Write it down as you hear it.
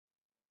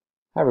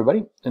Hi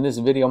everybody, in this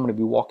video I'm going to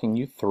be walking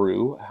you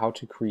through how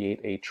to create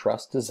a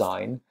truss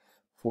design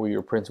for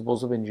your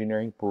Principles of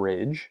Engineering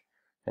bridge,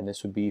 and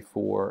this would be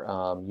for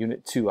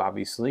Unit 2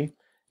 obviously.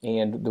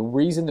 And the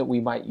reason that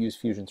we might use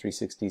Fusion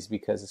 360 is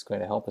because it's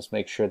going to help us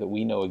make sure that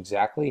we know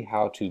exactly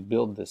how to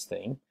build this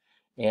thing,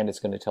 and it's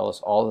going to tell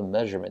us all the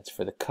measurements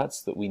for the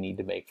cuts that we need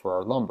to make for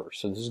our lumber.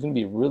 So this is going to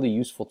be a really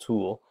useful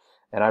tool,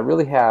 and I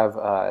really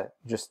have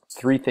just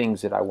three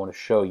things that I want to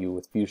show you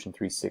with Fusion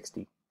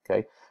 360.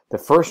 Okay. The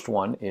first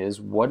one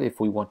is, what if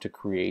we want to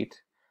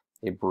create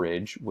a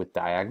bridge with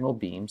diagonal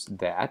beams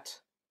that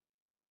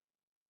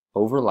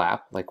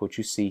overlap, like what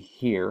you see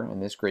here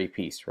in this gray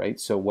piece, right?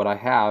 So what I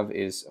have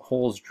is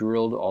holes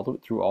drilled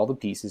through all the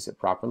pieces at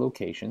proper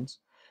locations,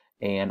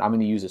 and I'm going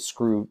to use a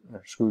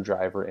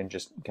screwdriver and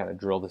just kind of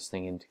drill this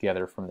thing in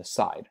together from the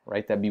side,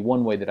 right? That'd be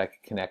one way that I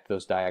could connect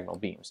those diagonal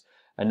beams.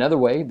 Another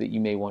way that you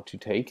may want to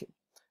take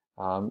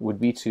would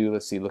be to,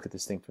 let's see, look at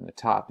this thing from the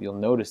top. You'll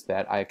notice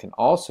that I can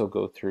also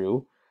go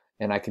through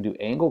and I can do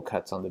angle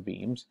cuts on the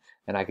beams,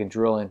 and I can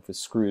drill in with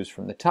screws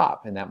from the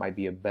top, and that might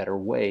be a better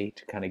way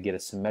to kind of get a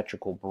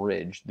symmetrical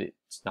bridge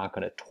that's not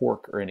going to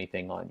torque or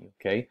anything on you,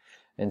 okay?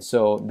 And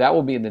so that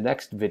will be in the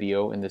next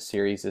video in this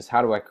series, is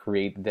how do I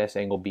create this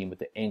angle beam with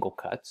the angle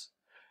cuts.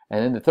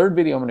 And then the third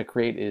video I'm going to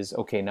create is,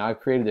 okay, now I've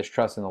created this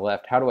truss on the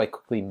left, how do I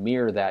quickly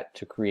mirror that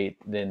to create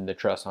then the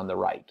truss on the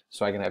right?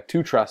 So I can have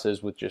two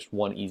trusses with just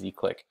one easy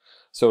click.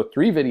 So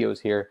three videos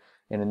here,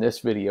 and in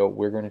this video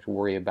we're going to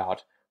worry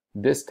about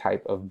this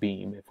type of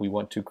beam. If we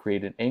want to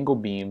create an angle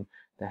beam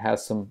that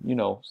has some,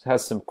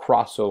 has some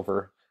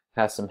crossover,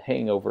 has some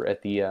hangover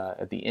at the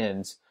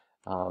ends,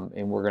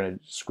 and we're going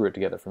to screw it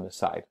together from the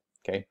side.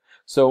 Okay.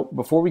 So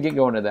before we get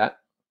going to that,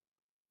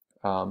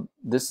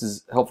 this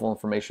is helpful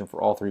information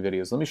for all three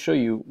videos. Let me show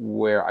you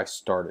where I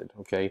started.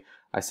 Okay.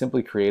 I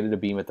simply created a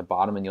beam at the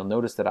bottom, and you'll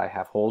notice that I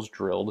have holes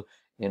drilled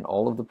in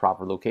all of the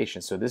proper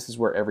locations. So this is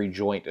where every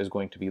joint is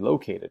going to be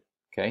located.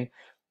 Okay.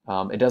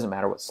 It doesn't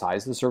matter what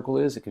size the circle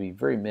is. It can be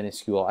very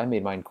minuscule. I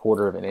made mine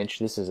 1/4 of an inch.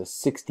 This is a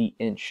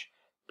 60-inch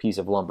piece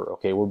of lumber.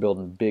 Okay, we're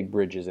building big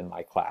bridges in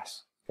my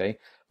class. Okay,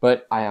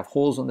 but I have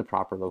holes in the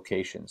proper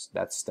locations.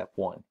 That's step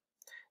one.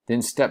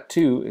 Then step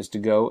two is to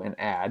go and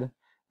add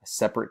a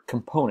separate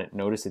component.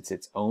 Notice it's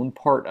its own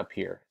part up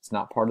here. It's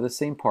not part of the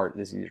same part.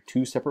 These are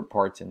two separate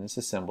parts in this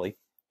assembly.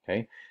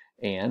 Okay,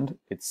 and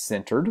it's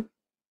centered.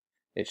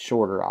 It's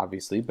shorter,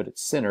 obviously, but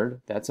it's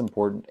centered. That's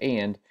important,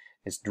 and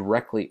it's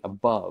directly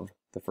above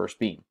the first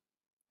beam.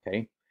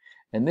 Okay,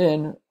 and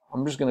then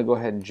I'm just going to go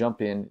ahead and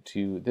jump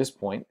into this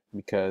point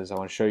because I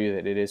want to show you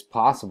that it is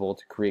possible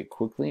to create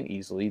quickly and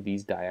easily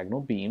these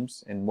diagonal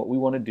beams. And what we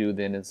want to do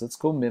then is, let's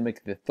go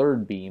mimic the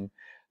third beam,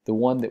 the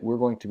one that we're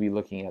going to be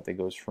looking at that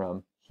goes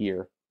from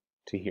here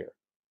to here.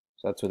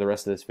 So that's what the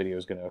rest of this video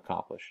is going to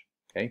accomplish.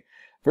 Okay,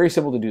 very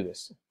simple to do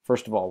this.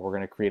 First of all, we're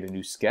going to create a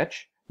new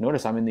sketch.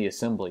 Notice I'm in the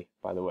assembly,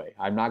 by the way.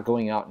 I'm not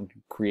going out and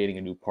creating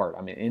a new part.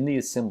 I'm in the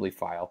assembly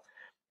file,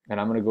 and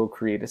I'm going to go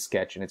create a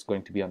sketch, and it's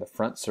going to be on the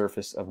front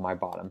surface of my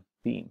bottom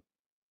beam.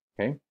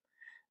 Okay,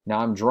 now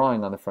I'm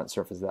drawing on the front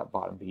surface of that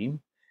bottom beam,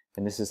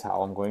 and this is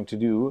how I'm going to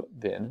do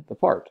then the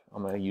part.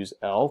 I'm going to use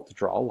L to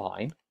draw a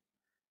line.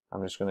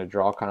 I'm just going to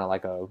draw kind of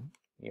like a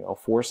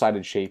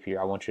four-sided shape here.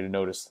 I want you to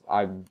notice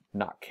I'm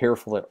not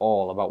careful at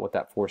all about what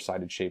that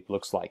four-sided shape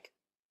looks like.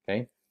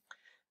 Okay,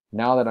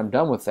 now that I'm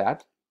done with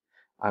that,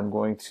 I'm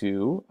going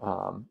to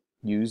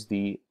use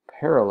the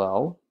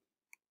parallel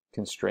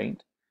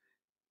constraint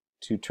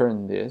to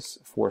turn this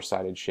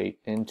four-sided shape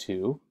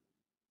into,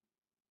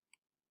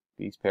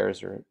 these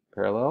pairs are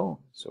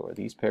parallel, so are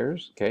these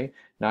pairs. Okay,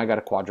 now I got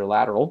a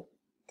quadrilateral.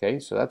 Okay,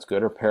 so that's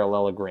good, or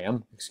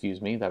parallelogram,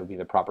 excuse me, that would be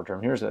the proper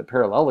term. Here's a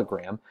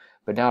parallelogram,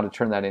 but now to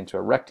turn that into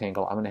a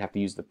rectangle, I'm going to have to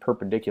use the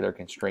perpendicular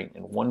constraint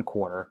in one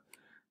corner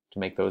to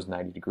make those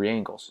 90-degree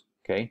angles.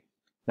 Okay,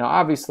 now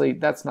obviously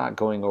that's not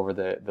going over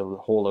the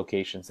whole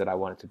locations that I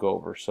wanted to go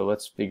over, so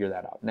let's figure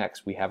that out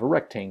next. We have a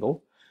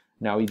rectangle.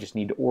 Now we just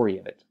need to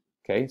orient it.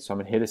 Okay, so I'm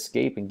going to hit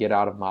escape and get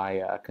out of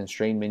my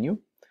constraint menu.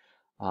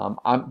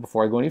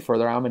 Before I go any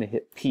further, I'm going to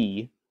hit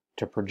P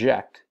to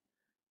project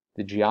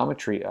the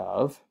geometry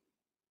of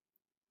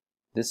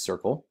this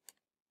circle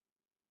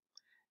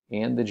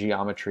and the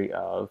geometry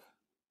of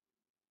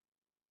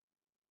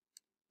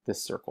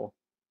this circle.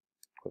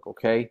 Click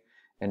OK.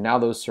 And now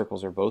those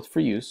circles are both for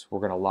use. We're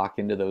going to lock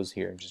into those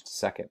here in just a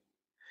second.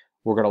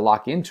 We're going to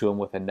lock into them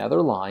with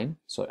another line,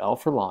 so L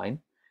for line.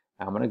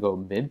 I'm going to go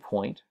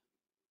midpoint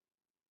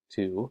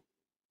to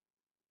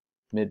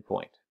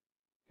midpoint.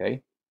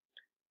 Okay,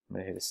 I'm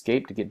going to hit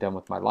escape to get done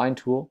with my line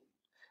tool.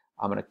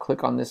 I'm going to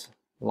click on this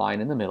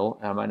line in the middle,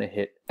 and I'm going to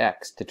hit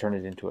X to turn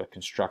it into a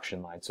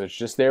construction line. So it's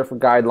just there for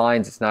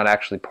guidelines. It's not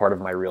actually part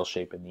of my real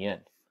shape in the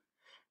end.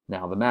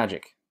 Now the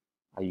magic.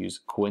 I use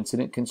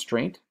coincident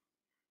constraint,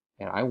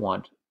 and I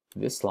want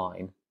this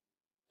line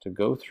to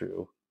go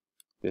through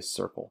this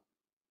circle.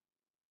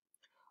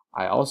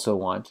 I also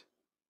want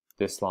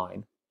this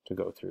line to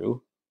go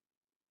through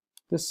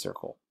this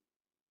circle.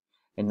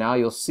 And now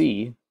you'll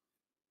see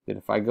that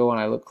if I go and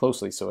I look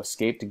closely, so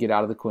escape to get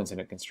out of the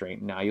coincident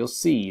constraint, now you'll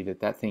see that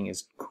that thing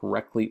is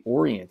correctly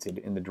oriented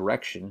in the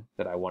direction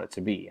that I want it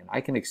to be. And I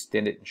can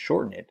extend it and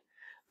shorten it,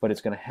 but it's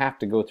going to have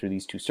to go through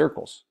these two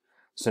circles.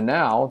 So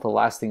now the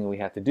last thing that we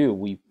have to do,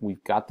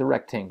 we've got the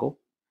rectangle,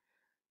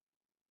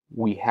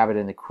 we have it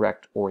in the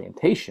correct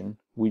orientation,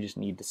 we just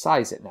need to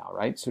size it now,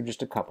 right? So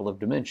just a couple of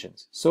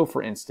dimensions. So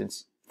for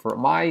instance, for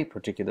my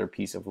particular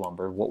piece of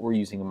lumber, what we're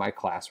using in my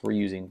class, we're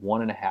using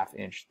 1.5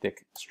 inch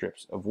thick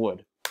strips of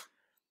wood.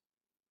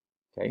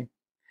 Okay,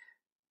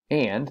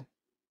 and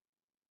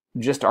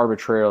just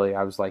arbitrarily,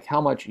 I was like,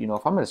 how much, if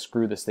I'm going to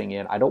screw this thing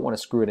in, I don't want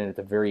to screw it in at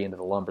the very end of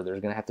the lumber.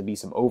 There's going to have to be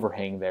some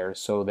overhang there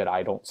so that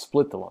I don't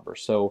split the lumber.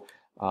 So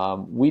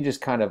we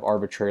just kind of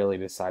arbitrarily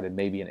decided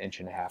maybe 1.5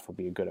 inches would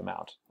be a good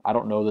amount. I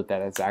don't know that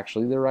that is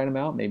actually the right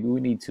amount. Maybe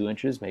we need 2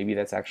 inches. Maybe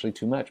that's actually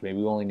too much. Maybe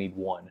we only need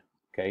 1.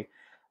 Okay,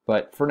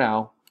 but for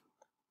now,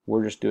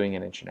 we're just doing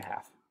 1.5 inches.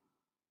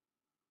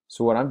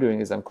 So what I'm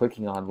doing is I'm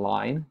clicking on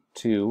line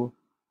 2.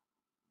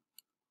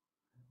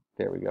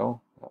 There we go.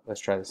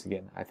 Let's try this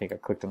again. I think I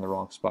clicked in the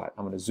wrong spot.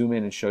 I'm going to zoom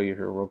in and show you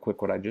here real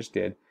quick what I just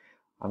did.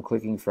 I'm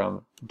clicking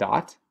from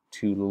dot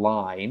to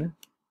line.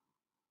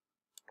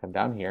 Come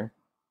down here.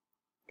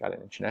 Got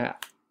 1.5 inches.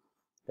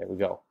 There we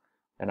go.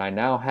 And I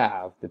now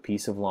have the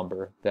piece of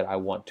lumber that I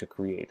want to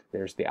create.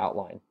 There's the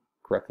outline.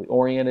 Correctly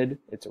oriented.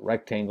 It's a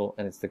rectangle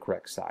and it's the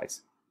correct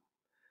size.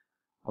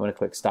 I'm going to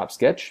click Stop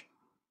Sketch.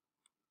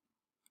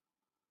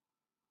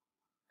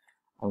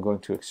 I'm going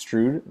to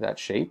extrude that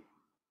shape.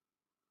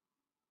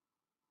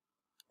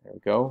 There we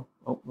go.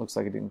 Oh, looks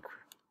like it didn't.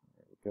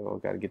 There we go.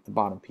 Got to get the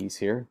bottom piece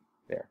here.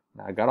 There.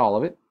 Now I got all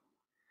of it.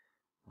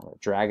 I'm going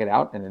to drag it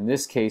out. And in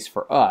this case,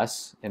 for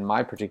us, in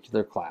my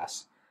particular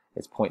class,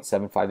 it's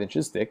 0.75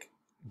 inches thick,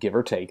 give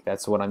or take.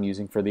 That's what I'm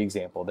using for the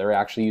example. They're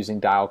actually using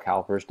dial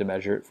calipers to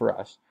measure it for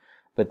us.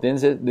 But then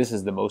this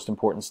is the most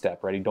important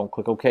step. Ready? Don't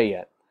click OK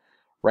yet.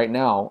 Right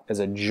now, as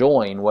a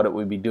join, what it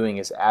would be doing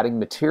is adding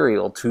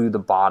material to the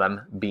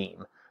bottom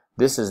beam.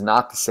 This is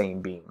not the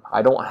same beam.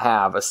 I don't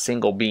have a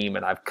single beam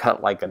and I've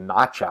cut like a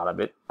notch out of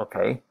it,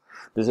 okay?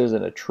 This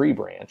isn't a tree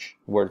branch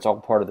where it's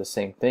all part of the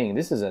same thing.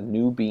 This is a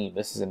new beam.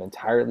 This is an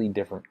entirely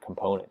different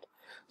component.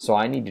 So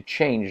I need to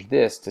change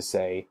this to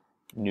say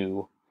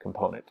new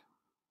component.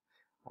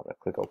 I'm going to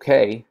click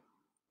OK,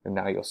 and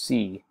now you'll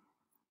see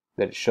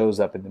that it shows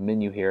up in the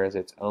menu here as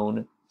its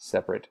own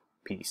separate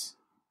piece.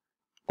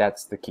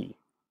 That's the key,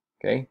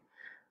 okay?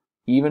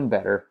 Even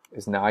better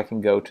is now I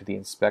can go to the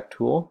Inspect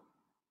tool,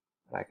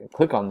 I can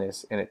click on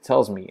this and it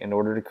tells me in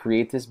order to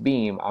create this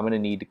beam, I'm going to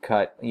need to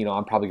cut,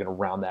 I'm probably going to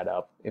round that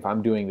up. If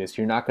I'm doing this,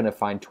 you're not going to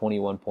find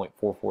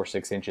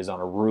 21.446 inches on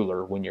a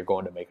ruler when you're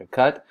going to make a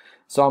cut.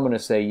 So I'm going to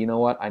say, you know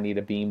what, I need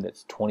a beam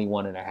that's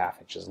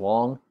 21.5 inches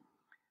long.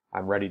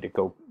 I'm ready to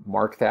go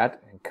mark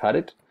that and cut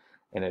it,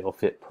 and it'll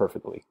fit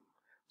perfectly.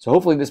 So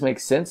hopefully this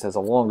makes sense as a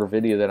longer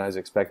video than I was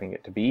expecting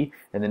it to be.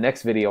 In the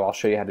next video, I'll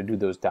show you how to do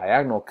those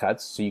diagonal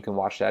cuts, so you can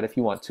watch that if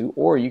you want to,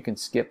 or you can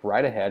skip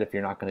right ahead if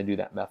you're not going to do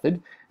that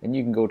method, and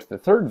you can go to the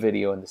third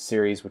video in the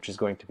series, which is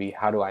going to be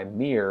how do I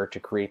mirror to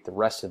create the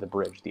rest of the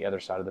bridge, the other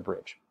side of the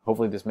bridge.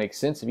 Hopefully this makes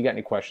sense. If you got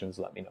any questions,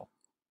 let me know.